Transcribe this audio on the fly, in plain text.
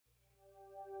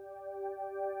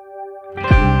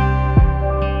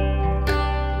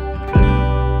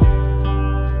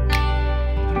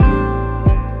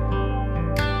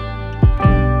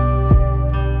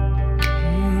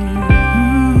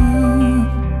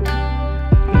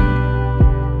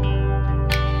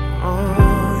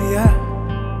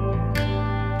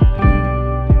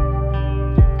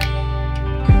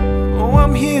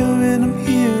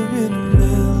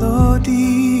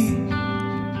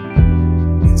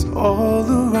all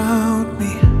around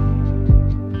me.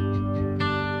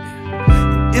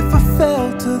 If I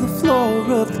fell to the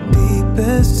floor of the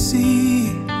deepest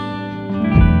sea,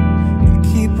 you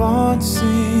keep on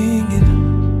singing.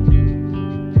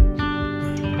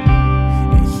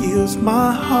 It heals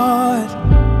my heart,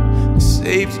 it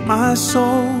saves my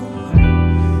soul.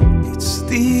 It's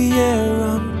the air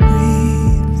I'm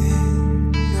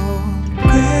breathing. Your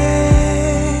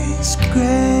grace,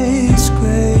 grace,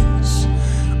 grace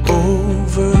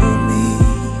over me.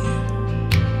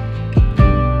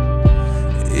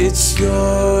 It's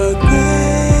your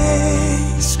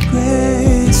grace,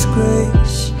 grace,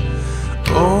 grace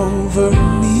over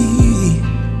me.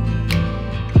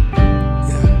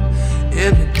 Yeah.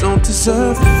 And I don't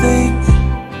deserve a thing,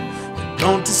 I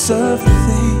don't deserve a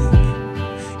thing.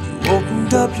 You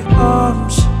opened up your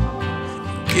arms,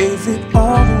 you gave it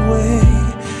all away.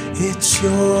 It's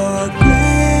your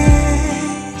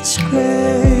grace,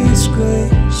 grace,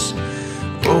 grace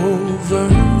over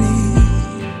me.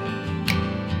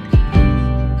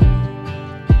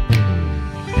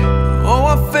 Oh,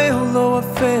 I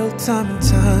failed time and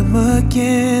time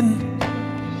again,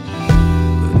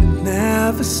 but it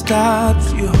never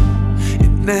stops you, it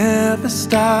never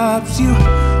stops you.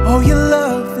 Oh, you're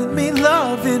loving me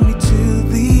to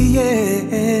the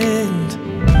end,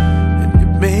 and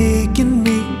you're making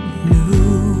me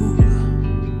new.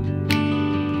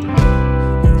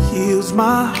 It heals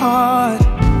my heart,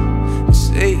 it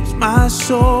saves my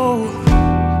soul.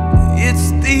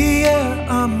 It's the air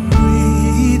I'm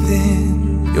breathing.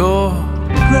 Your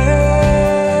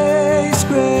grace,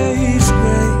 grace,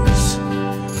 grace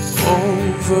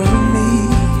over me.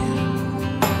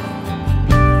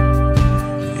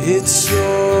 It's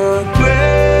your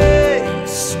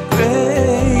grace,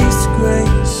 grace,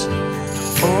 grace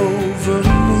over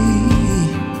me.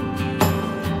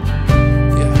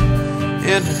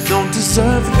 Yeah. And I don't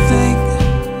deserve a thing,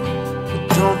 I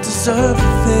don't deserve a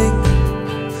thing.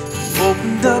 You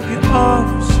opened up your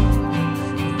arms,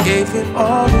 gave it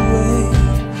all away.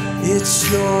 It's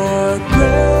your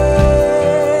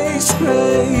grace,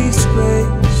 grace,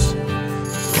 grace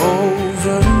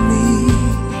over me.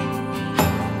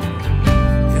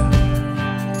 Yeah.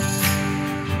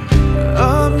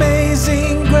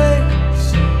 Amazing grace,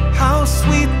 how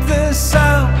sweet the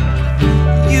sound.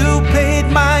 You paid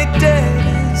my debt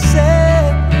and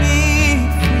set me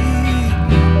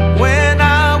free. When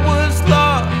I was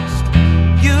lost,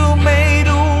 you made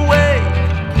a way.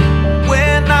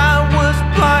 When I was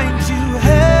blind, you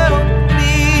helped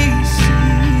me see.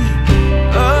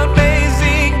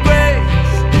 Amazing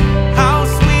grace, how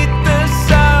sweet the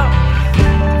sound.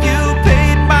 You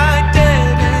paid my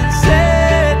debt and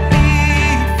set me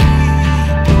free.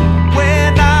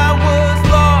 When I was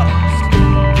lost,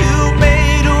 you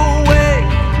made a way.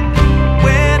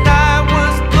 When I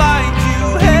was blind, you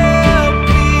helped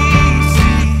me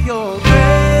see. Your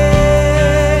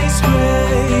grace,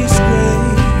 grace,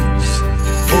 grace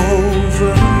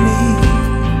over me.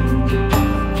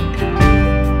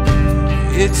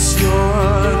 It's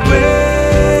your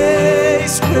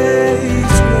grace,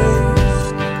 grace, grace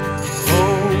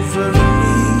over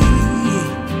me.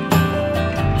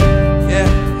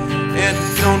 Yeah, and I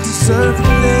don't deserve a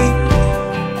thing,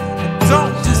 I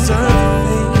don't deserve a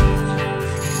thing.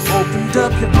 You opened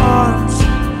up your arms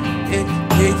and you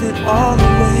gave it all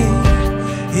away.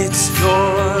 It's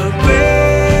your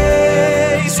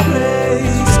grace,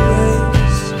 grace,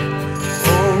 grace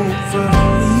over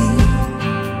me.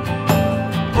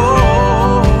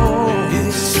 Oh,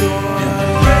 it's your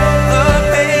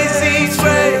amazing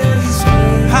grace,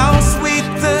 how sweet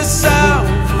the sound.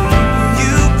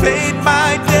 You paid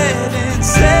my debt and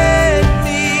set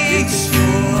me free.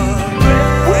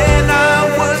 When I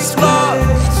was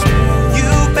lost,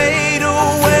 you made a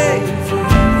way.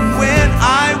 When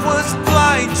I was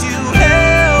blind, you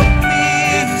helped me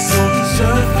see.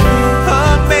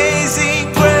 Amazing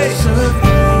grace,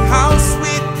 how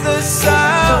sweet the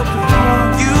sound.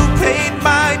 You paid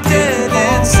my debt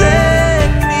and set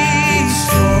me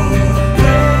free.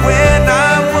 When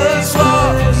I was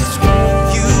lost,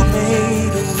 you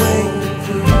made a way.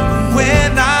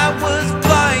 When I was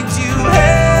blind, you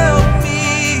helped me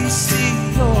see.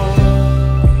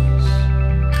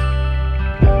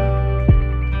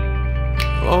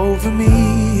 Over me.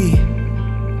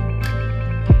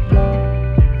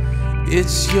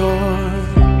 It's your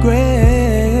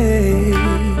grace,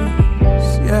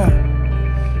 yeah,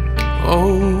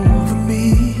 over me.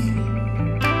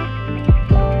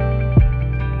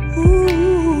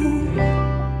 Ooh.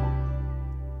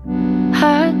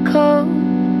 Hard cold,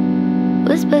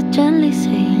 whisper gently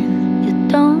saying you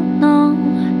don't know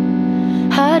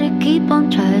how to keep on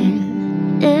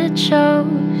trying. It shows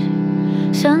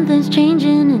something's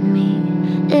changing in me.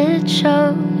 It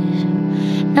shows.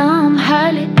 Now I'm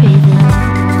hardly breathing.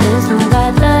 There's no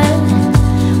other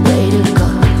way to go.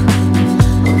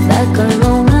 Like a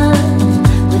Roma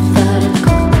without a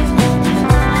goal.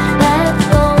 That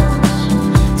goes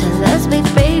till us, big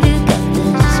baby, get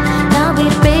this. Now,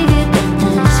 big baby, get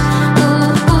this.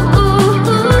 Ooh, ooh,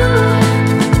 ooh, ooh.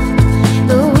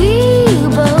 But we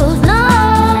both know.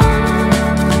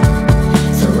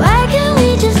 So why can't we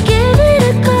just give it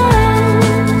a go?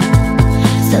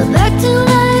 Stop acting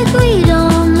like we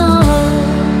don't know.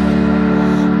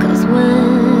 'Cause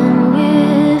when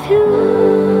with you,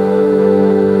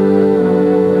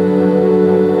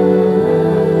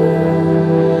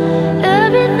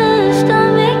 everything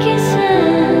start making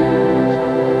sense.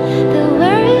 The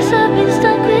worries I've been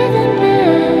stuck with in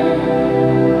bed,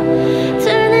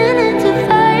 turning into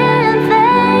fire and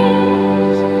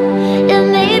flames. And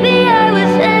maybe I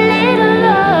was a little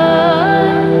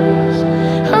lost,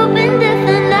 hoping death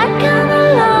and I'd come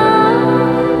along.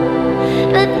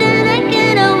 But then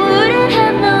again, I wouldn't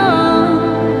have known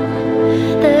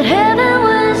that heaven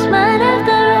was mine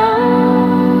after all.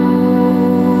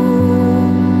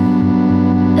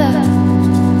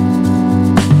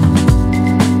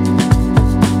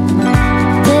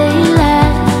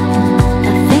 Daylight,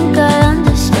 I think I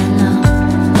understand now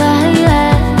why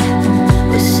I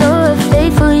was so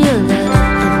afraid for your love.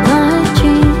 And my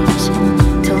dreams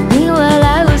told me while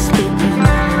I was sleeping,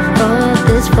 all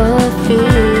this for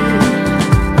free.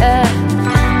 Yeah,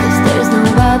 'cause there's no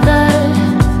other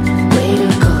way to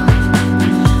go.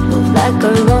 Move like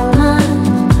a Roman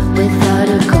without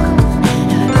a goal.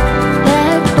 And I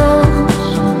let go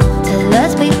till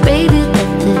us, big baby,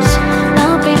 got this.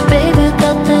 Now, big baby,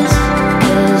 got this.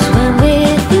 'Cause when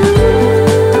with you,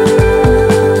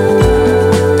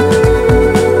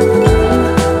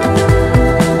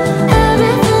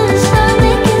 everything start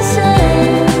making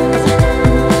sense.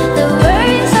 The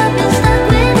worries I've been stuck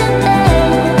with in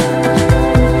bed,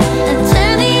 and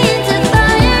turn me into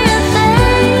fire and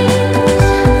flames.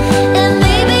 And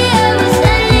maybe I was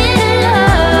a little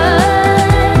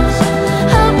lost,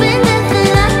 hoping that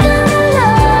then I'd come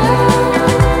along.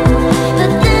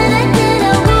 But then again,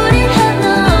 I wouldn't have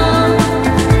known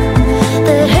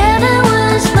that heaven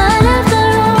was mine after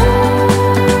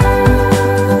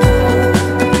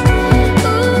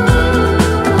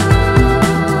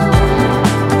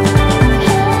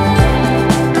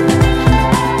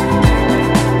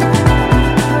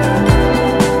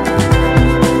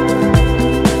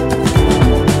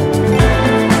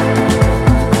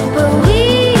But we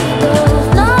both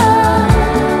know.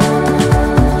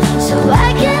 So why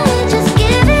can't we just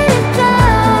give it a go?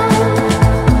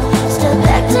 Stop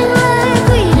acting like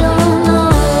we don't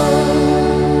know.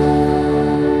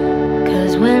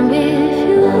 'Cause when we're